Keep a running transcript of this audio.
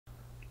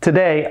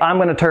Today, I'm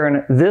going to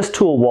turn this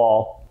tool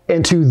wall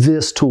into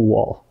this tool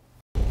wall.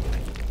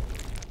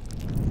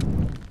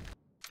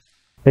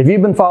 If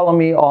you've been following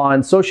me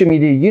on social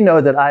media, you know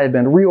that I have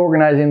been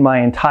reorganizing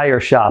my entire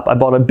shop. I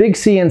bought a big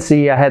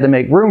CNC, I had to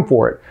make room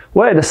for it.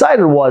 What I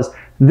decided was,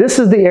 this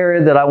is the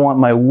area that I want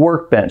my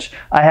workbench.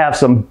 I have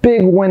some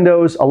big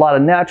windows, a lot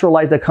of natural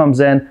light that comes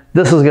in.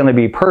 This is going to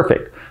be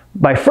perfect.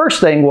 My first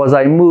thing was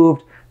I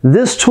moved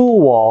this tool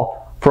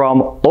wall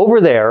from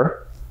over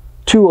there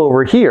to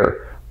over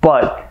here,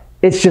 but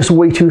it's just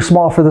way too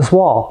small for this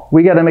wall.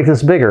 We got to make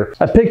this bigger.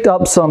 I picked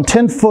up some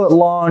 10-foot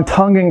long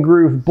tongue and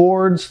groove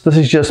boards. This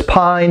is just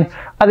pine.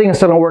 I think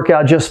it's going to work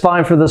out just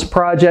fine for this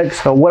project.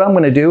 So what I'm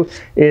going to do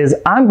is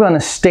I'm going to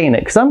stain it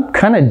because I'm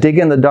kind of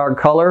digging the dark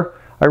color.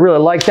 I really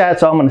like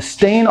that. So I'm going to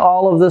stain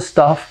all of this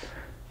stuff,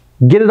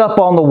 get it up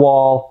on the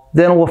wall,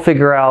 then we'll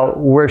figure out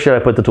where should I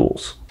put the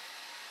tools.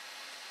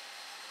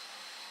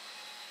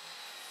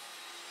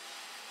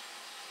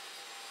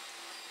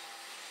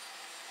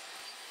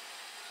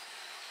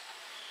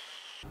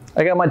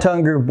 I got my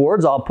tongue groove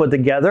boards all put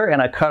together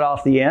and I cut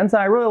off the ends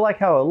and I really like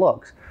how it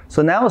looks.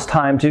 So now it's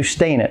time to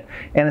stain it.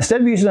 And instead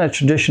of using a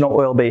traditional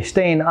oil-based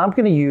stain, I'm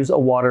going to use a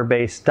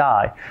water-based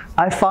dye.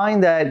 I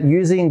find that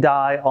using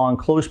dye on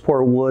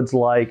close-pore woods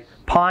like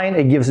pine,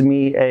 it gives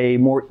me a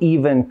more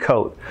even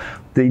coat.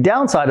 The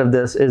downside of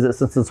this is that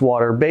since it's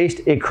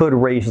water-based, it could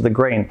raise the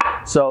grain.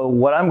 So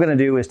what I'm going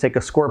to do is take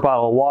a squirt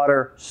bottle of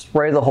water,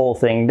 spray the whole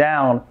thing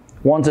down.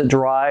 Once it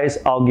dries,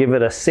 I'll give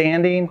it a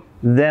sanding,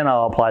 then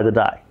I'll apply the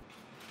dye.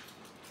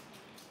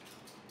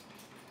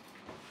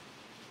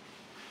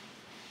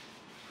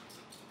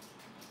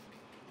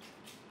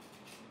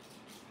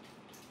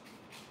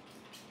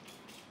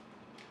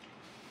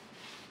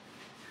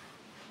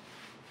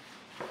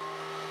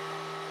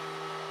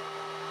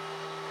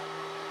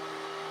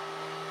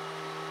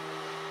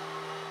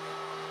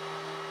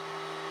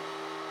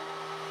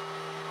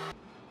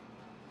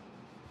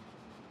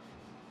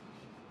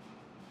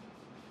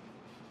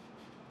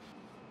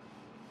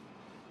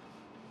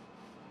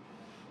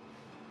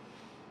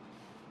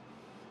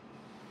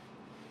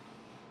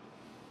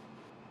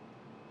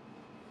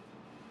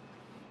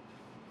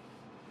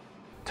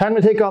 Time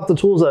to take off the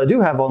tools that I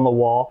do have on the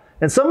wall,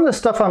 and some of the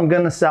stuff I'm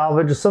going to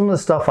salvage, some of the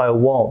stuff I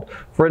won't.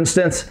 For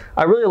instance,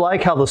 I really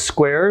like how the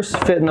squares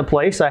fit into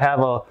place. I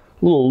have a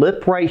little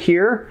lip right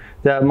here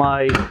that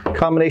my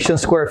combination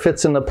square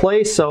fits into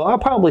place, so I'll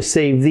probably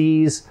save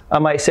these. I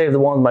might save the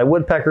one with my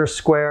woodpecker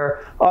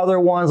square. Other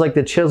ones like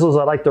the chisels,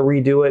 I like to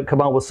redo it, come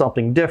up with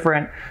something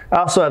different. I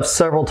also have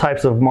several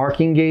types of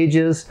marking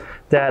gauges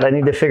that I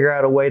need to figure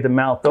out a way to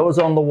mount those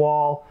on the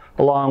wall,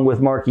 along with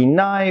marking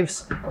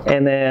knives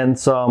and then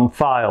some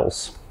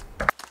files.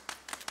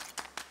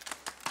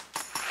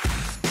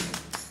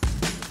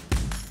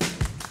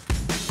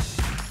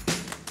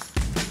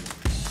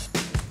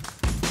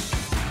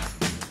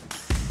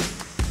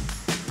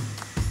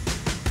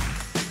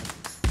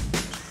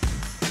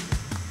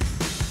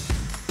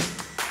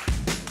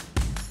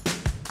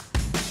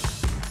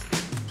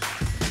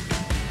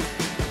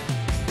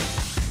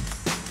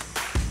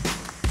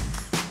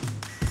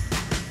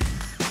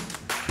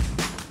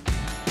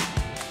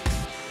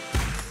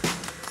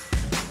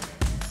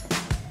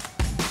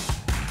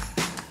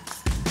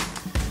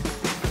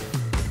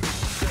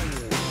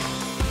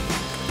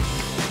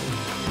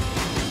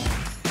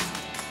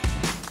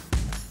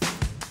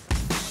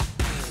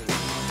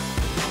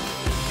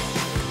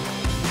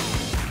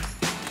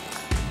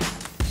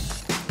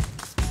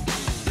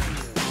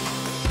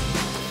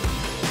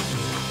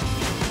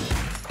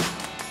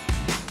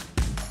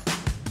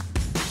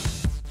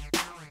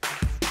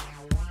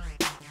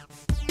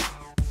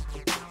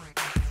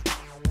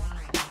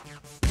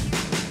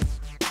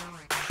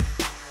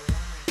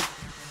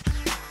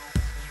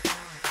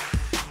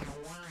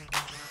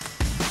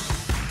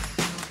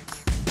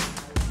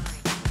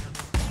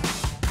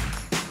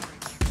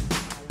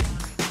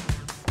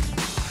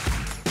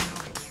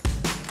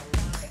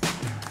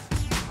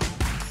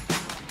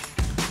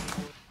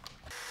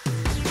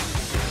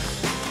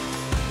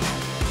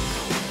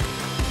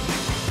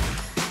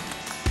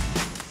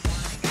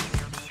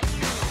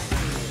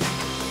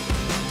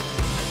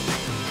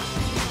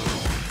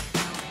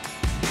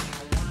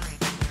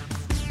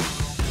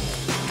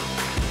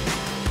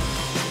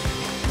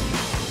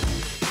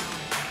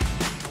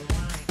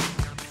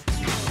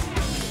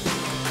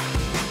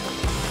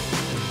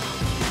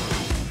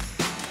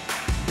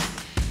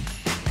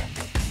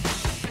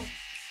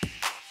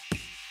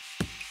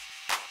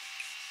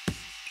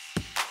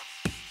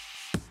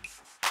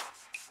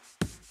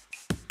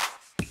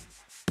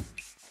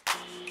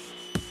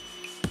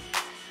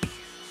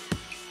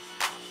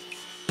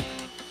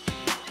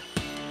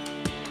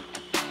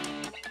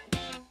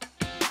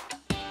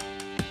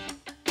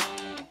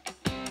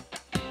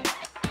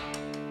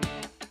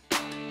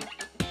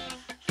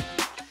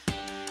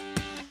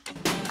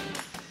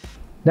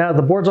 Now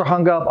the boards are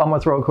hung up, I'm gonna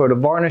throw a coat of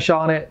varnish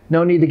on it.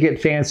 No need to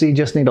get fancy,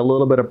 just need a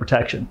little bit of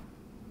protection.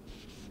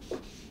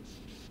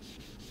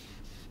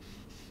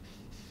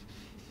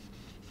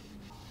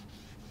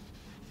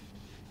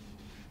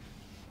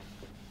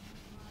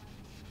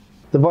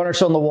 The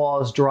varnish on the wall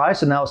is dry,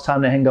 so now it's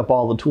time to hang up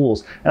all the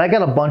tools. And I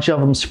got a bunch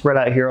of them spread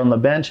out here on the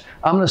bench.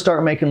 I'm gonna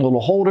start making little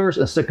holders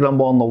and sticking them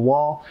on the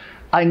wall.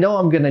 I know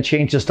I'm gonna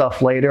change the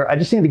stuff later. I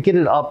just need to get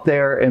it up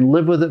there and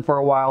live with it for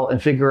a while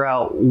and figure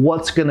out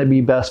what's gonna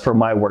be best for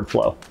my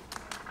workflow.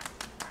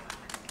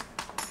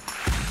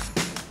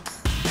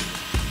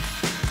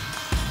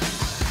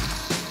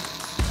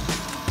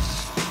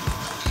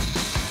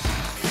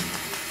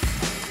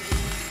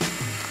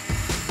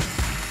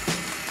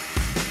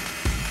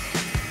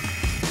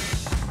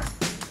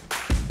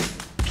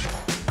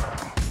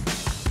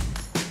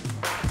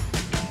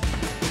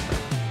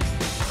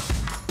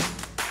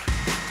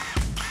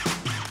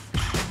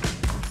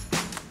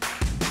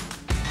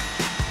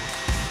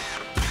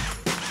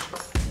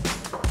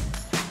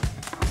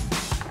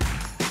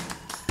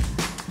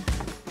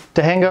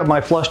 To hang up my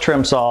flush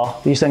trim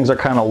saw, these things are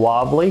kind of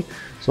wobbly.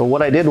 So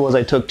what I did was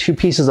I took 2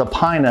 pieces of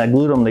pine and I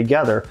glued them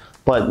together.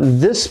 But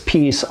this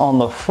piece on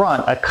the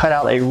front, I cut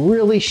out a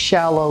really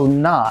shallow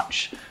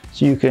notch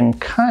so you can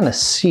kind of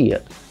see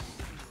it.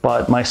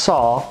 But my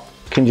saw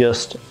can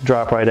just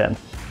drop right in.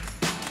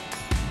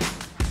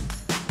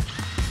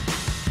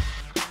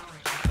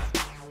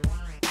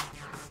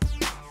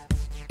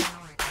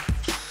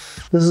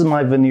 This is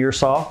my veneer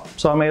saw,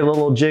 so I made a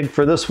little jig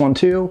for this one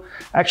too.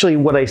 Actually,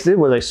 what I did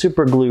was I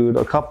super glued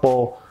a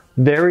couple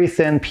very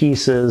thin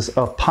pieces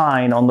of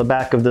pine on the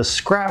back of this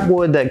scrap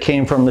wood that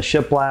came from the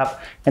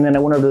shiplap, and then I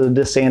went over to the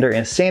disc sander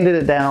and sanded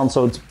it down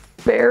so it's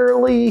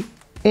barely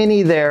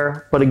any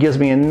there, but it gives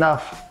me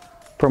enough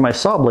for my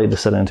saw blade to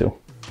sit into.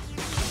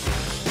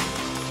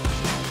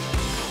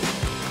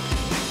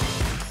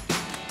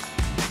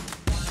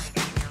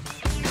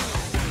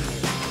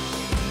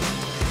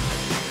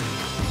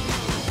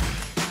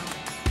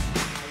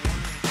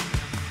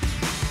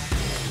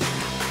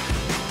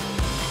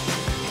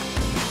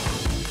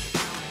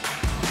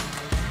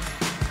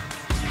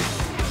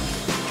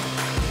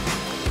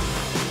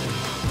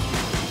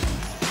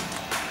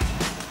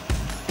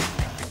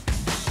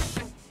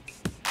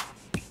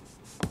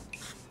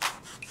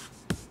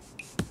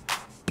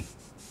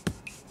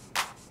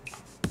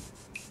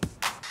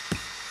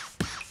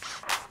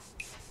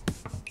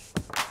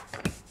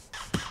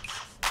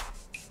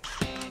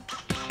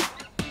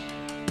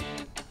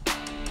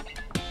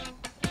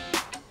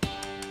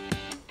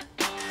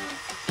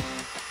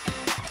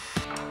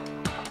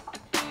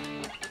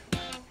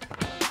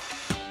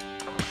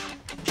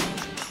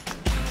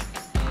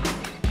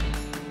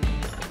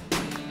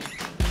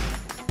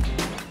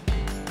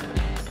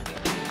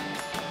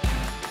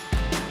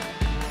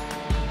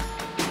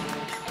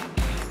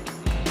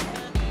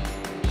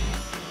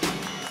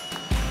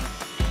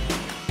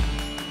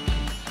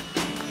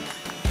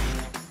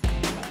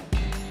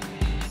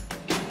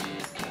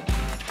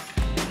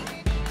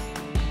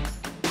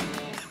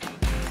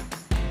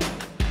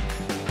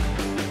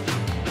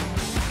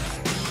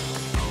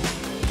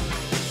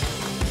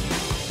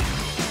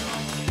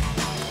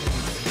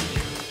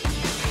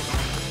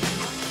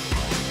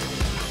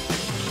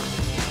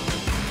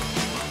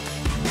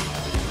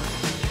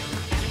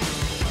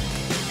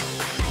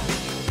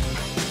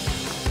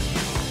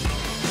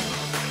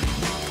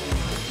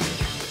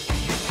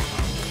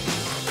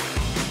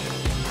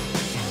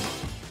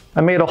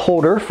 I made a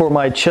holder for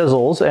my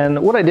chisels,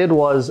 and what I did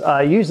was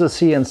I used the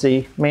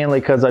CNC mainly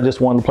because I just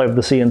wanted to play with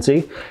the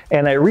CNC,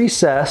 and I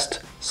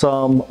recessed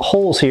some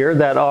holes here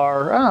that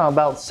are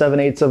about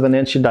 7/8 of an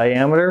inch in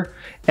diameter,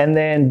 and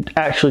then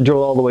actually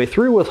drilled all the way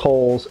through with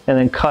holes and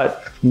then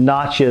cut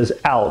notches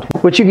out,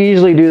 which you can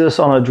easily do this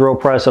on a drill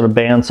press or a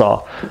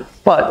bandsaw.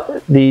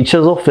 But the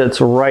chisel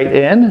fits right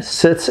in,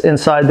 sits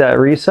inside that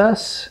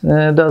recess, and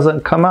it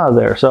doesn't come out of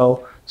there.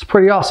 So it's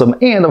pretty awesome.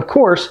 And of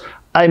course,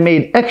 I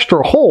made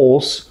extra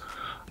holes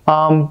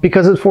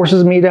because it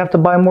forces me to have to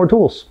buy more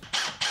tools.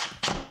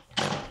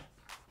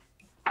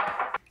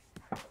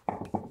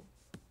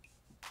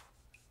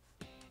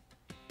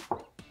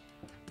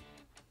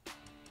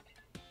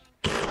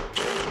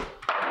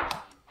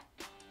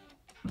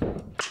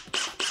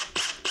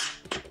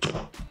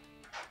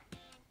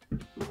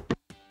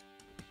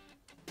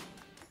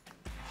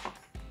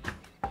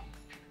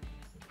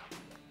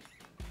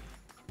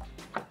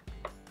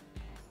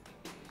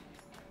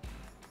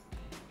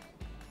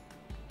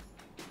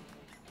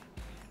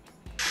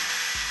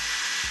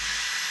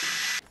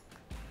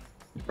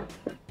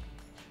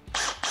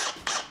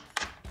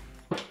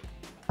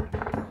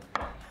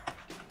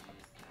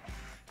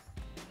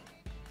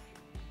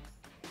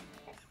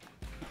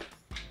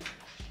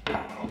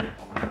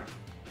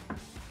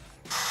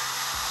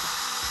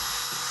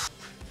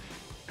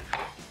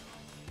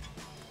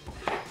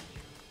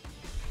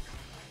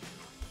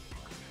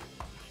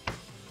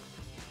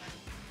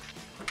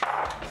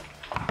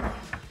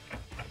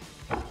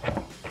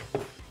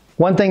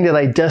 One thing that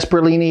I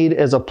desperately need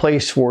is a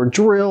place for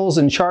drills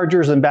and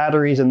chargers and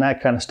batteries and that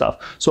kind of stuff.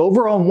 So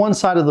over on one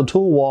side of the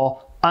tool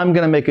wall, I'm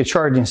gonna make a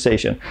charging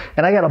station.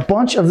 And I got a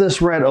bunch of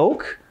this red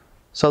oak,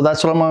 so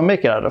that's what I'm gonna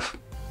make it out of.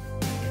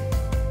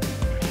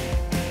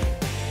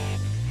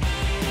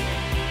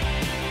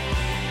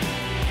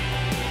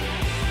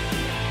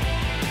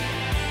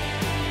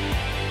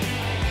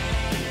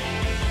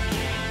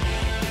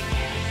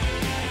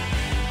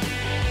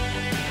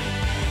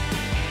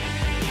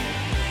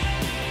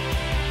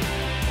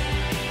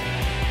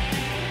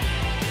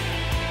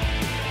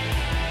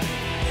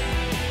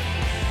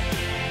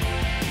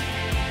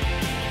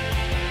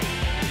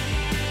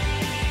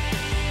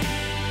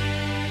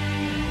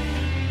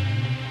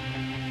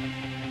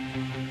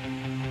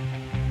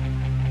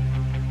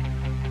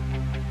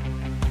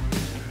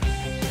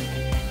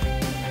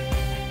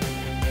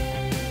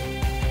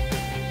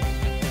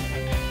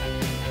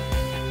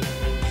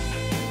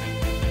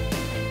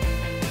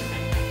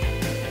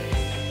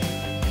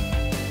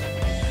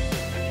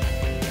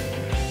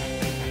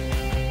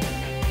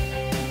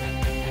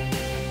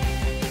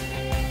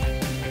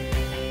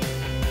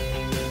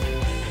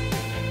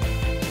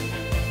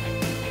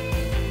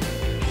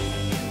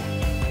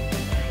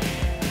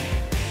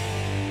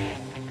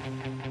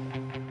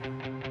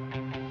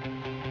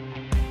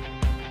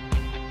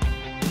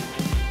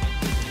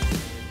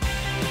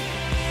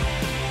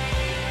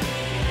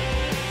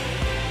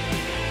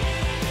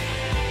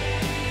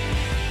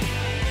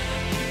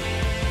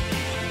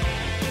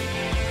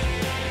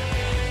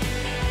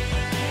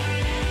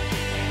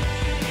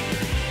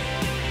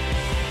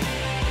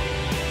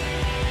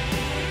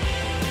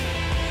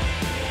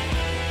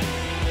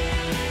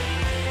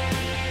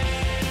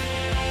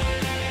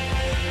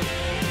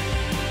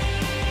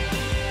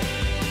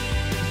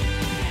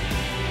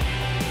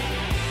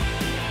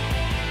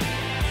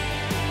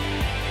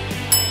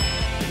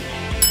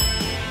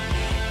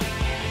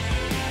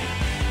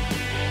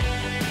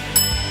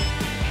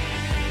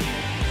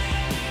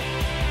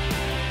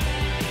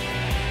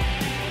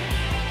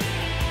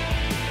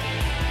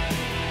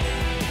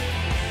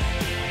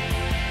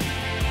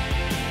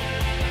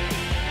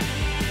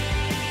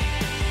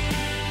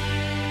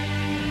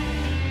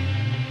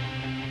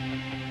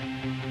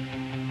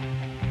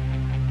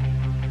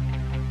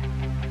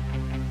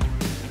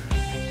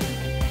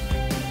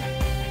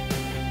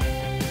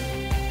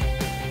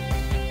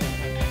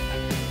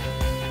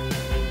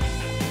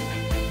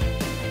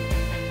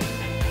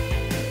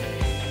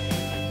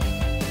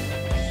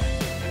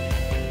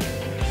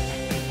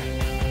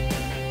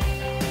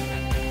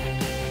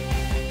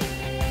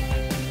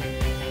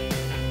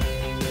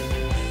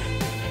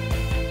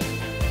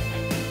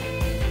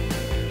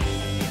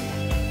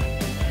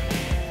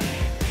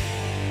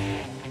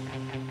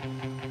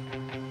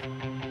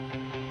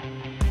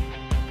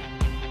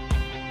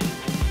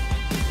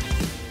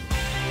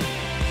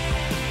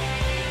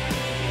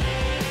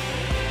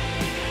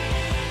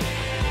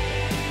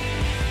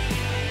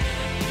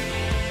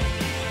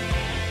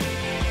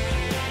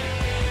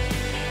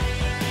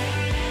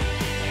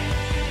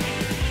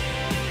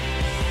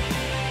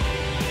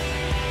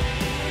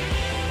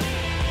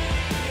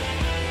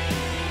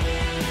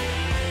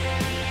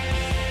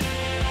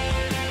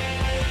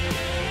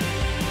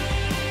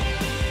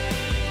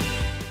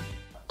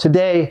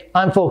 Today,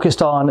 I'm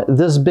focused on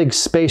this big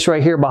space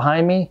right here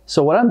behind me.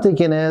 So what I'm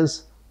thinking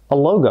is a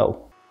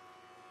logo.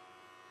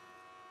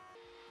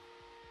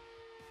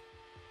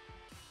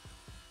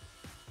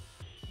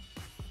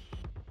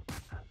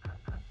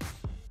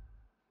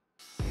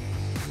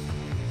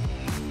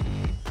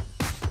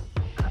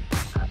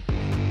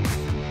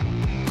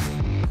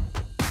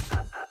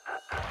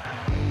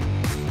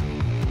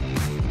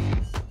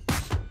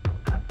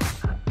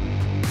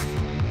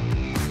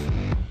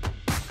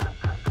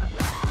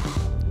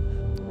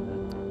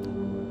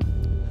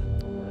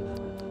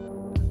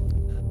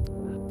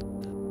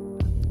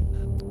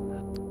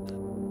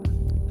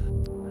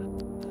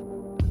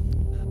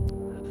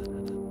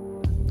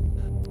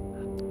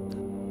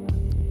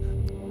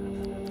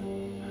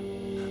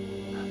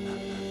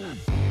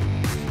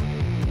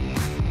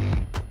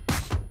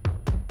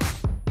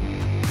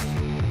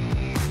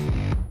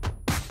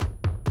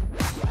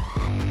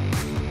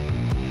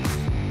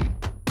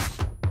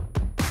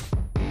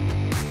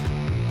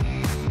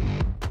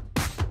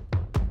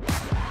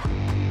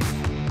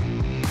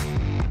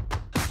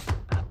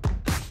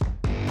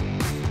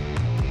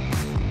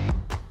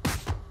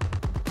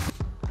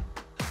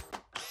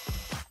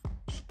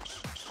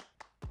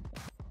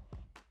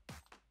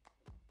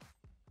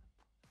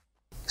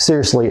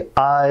 Seriously,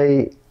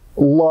 I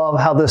love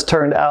how this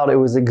turned out. It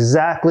was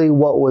exactly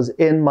what was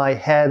in my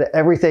head.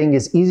 Everything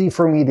is easy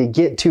for me to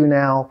get to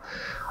now.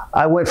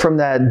 I went from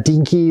that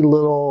dinky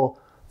little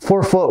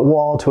 4-foot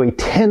wall to a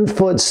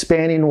 10-foot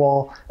spanning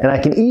wall, and I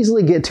can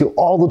easily get to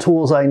all the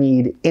tools I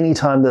need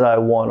anytime that I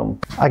want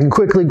them. I can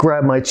quickly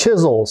grab my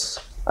chisels.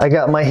 I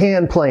got my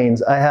hand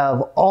planes. I have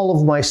all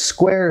of my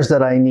squares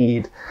that I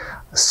need,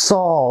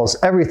 saws,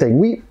 everything.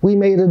 We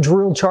made a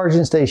drill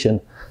charging station.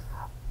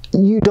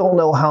 You don't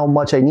know how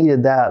much I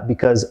needed that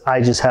because I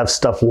just have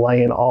stuff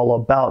laying all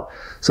about.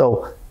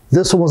 So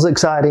this one was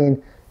exciting.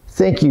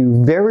 Thank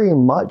you very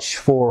much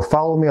for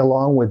following me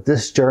along with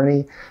this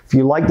journey. If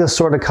you like this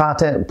sort of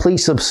content,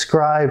 please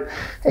subscribe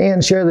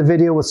and share the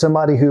video with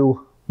somebody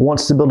who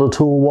wants to build a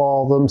tool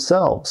wall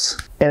themselves.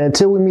 And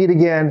until we meet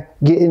again,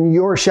 get in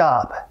your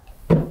shop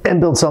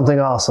and build something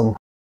awesome.